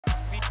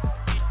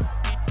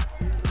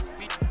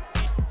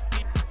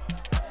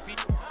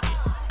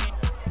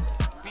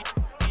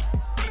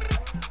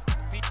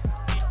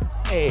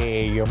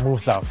Hey, your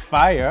moves are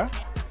fire.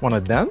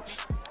 Wanna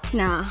dance?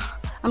 Nah,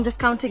 I'm just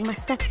counting my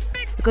steps.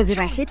 Because if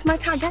I hit my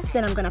target,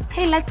 then I'm gonna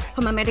pay less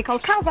for my medical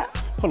cover.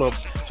 Hold up,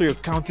 so you're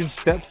counting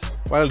steps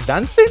while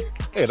dancing?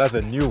 Hey, that's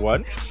a new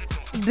one.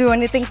 Do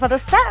anything for the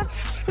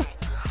steps.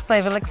 So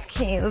if you'll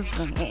excuse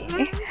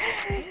me.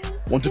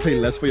 Want to pay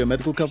less for your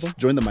medical cover?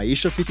 Join the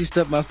Maisha Fiti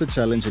Step Master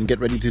Challenge and get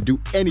ready to do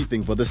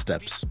anything for the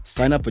steps.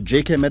 Sign up for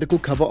JK Medical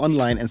Cover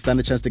online and stand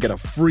a chance to get a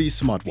free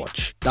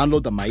smartwatch.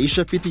 Download the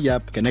Maisha Fiti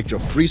app, connect your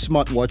free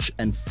smartwatch,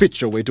 and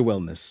fit your way to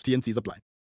wellness. TNCs apply.